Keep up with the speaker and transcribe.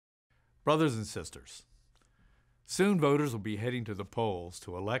Brothers and sisters, soon voters will be heading to the polls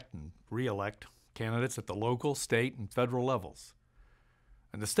to elect and re-elect candidates at the local, state, and federal levels.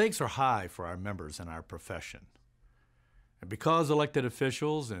 And the stakes are high for our members and our profession. And because elected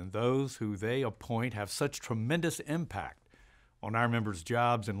officials and those who they appoint have such tremendous impact on our members'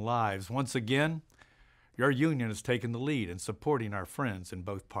 jobs and lives, once again, your union has taken the lead in supporting our friends in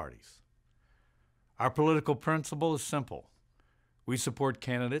both parties. Our political principle is simple. We support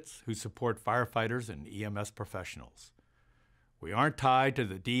candidates who support firefighters and EMS professionals. We aren't tied to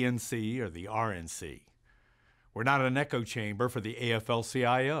the DNC or the RNC. We're not an echo chamber for the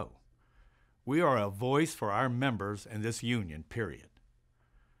AFL-CIO. We are a voice for our members and this union, period.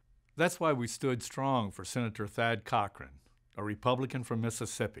 That's why we stood strong for Senator Thad Cochran, a Republican from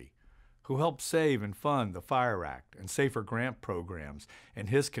Mississippi, who helped save and fund the FIRE Act and safer grant programs in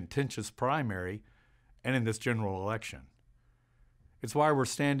his contentious primary and in this general election. It's why we're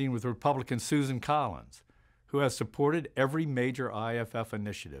standing with Republican Susan Collins, who has supported every major IFF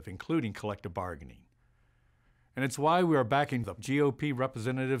initiative, including collective bargaining. And it's why we are backing the GOP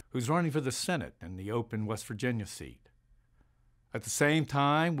representative who's running for the Senate in the open West Virginia seat. At the same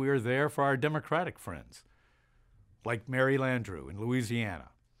time, we are there for our Democratic friends, like Mary Landrieu in Louisiana,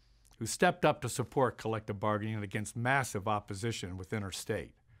 who stepped up to support collective bargaining against massive opposition within her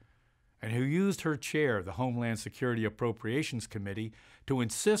state, and who used her chair of the Homeland Security Appropriations Committee to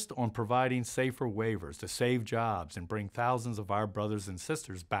insist on providing safer waivers to save jobs and bring thousands of our brothers and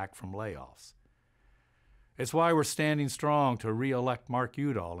sisters back from layoffs. It's why we're standing strong to re-elect Mark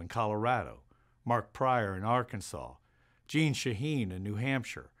Udall in Colorado, Mark Pryor in Arkansas, Gene Shaheen in New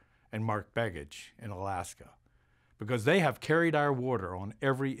Hampshire, and Mark Begich in Alaska, because they have carried our water on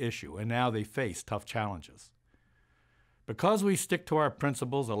every issue, and now they face tough challenges. Because we stick to our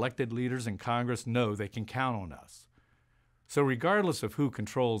principles, elected leaders in Congress know they can count on us. So regardless of who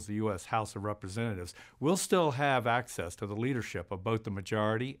controls the U.S. House of Representatives, we'll still have access to the leadership of both the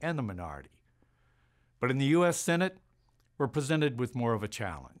majority and the minority. But in the U.S. Senate, we're presented with more of a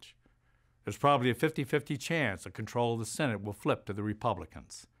challenge. There's probably a 50-50 chance the control of the Senate will flip to the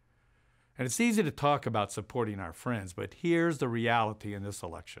Republicans. And it's easy to talk about supporting our friends, but here's the reality in this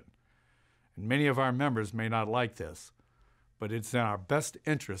election. And many of our members may not like this, but it's in our best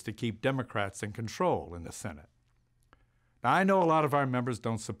interest to keep Democrats in control in the Senate. Now, I know a lot of our members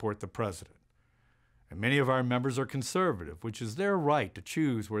don't support the president, and many of our members are conservative, which is their right to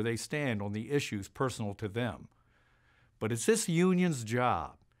choose where they stand on the issues personal to them. But it's this union's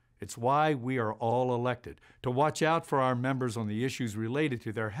job, it's why we are all elected, to watch out for our members on the issues related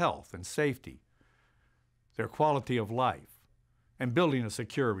to their health and safety, their quality of life, and building a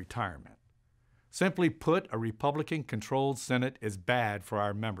secure retirement. Simply put, a Republican-controlled Senate is bad for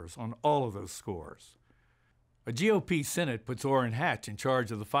our members on all of those scores. A GOP Senate puts Orrin Hatch in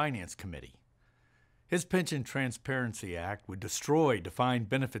charge of the Finance Committee. His Pension Transparency Act would destroy defined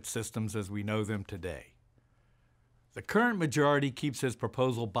benefit systems as we know them today. The current majority keeps his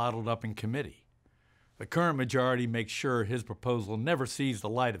proposal bottled up in committee. The current majority makes sure his proposal never sees the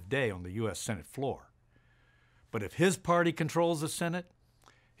light of day on the U.S. Senate floor. But if his party controls the Senate,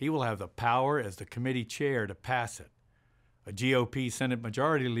 he will have the power as the committee chair to pass it. A GOP Senate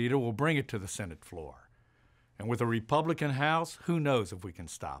Majority Leader will bring it to the Senate floor. And with a Republican House, who knows if we can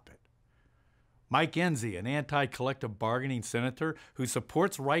stop it. Mike Enzi, an anti-collective bargaining senator who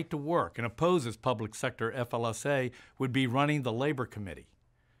supports right to work and opposes public sector FLSA, would be running the Labor Committee.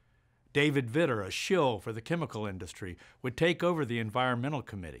 David Vitter, a shill for the chemical industry, would take over the Environmental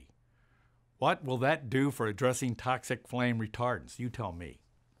Committee. What will that do for addressing toxic flame retardants? You tell me.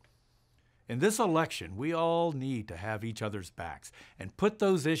 In this election, we all need to have each other's backs and put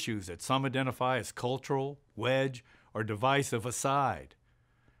those issues that some identify as cultural, wedge, or divisive aside,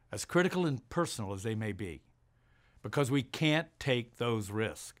 as critical and personal as they may be, because we can't take those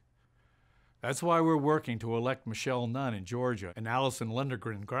risks. That's why we're working to elect Michelle Nunn in Georgia and Allison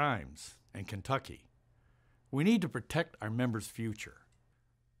Lundergren Grimes in Kentucky. We need to protect our members' future.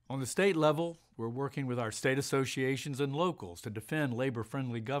 On the state level, we're working with our state associations and locals to defend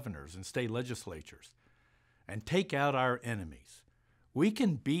labor-friendly governors and state legislatures and take out our enemies. We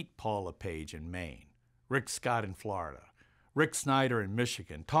can beat Paul LePage in Maine, Rick Scott in Florida, Rick Snyder in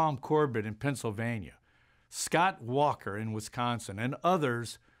Michigan, Tom Corbett in Pennsylvania, Scott Walker in Wisconsin, and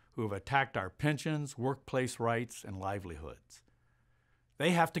others who have attacked our pensions, workplace rights, and livelihoods.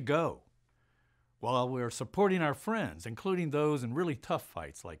 They have to go. While we are supporting our friends, including those in really tough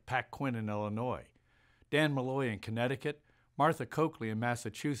fights like Pat Quinn in Illinois, Dan Malloy in Connecticut, Martha Coakley in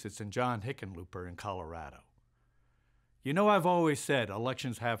Massachusetts, and John Hickenlooper in Colorado. You know, I've always said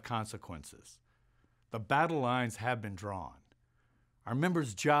elections have consequences. The battle lines have been drawn. Our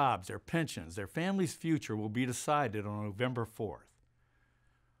members' jobs, their pensions, their family's future will be decided on November 4th.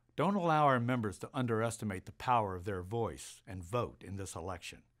 Don't allow our members to underestimate the power of their voice and vote in this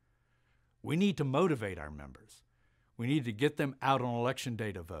election. We need to motivate our members. We need to get them out on Election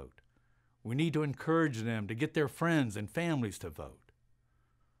Day to vote. We need to encourage them to get their friends and families to vote.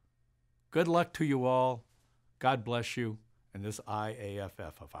 Good luck to you all. God bless you in this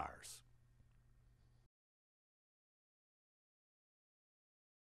IAFF of ours.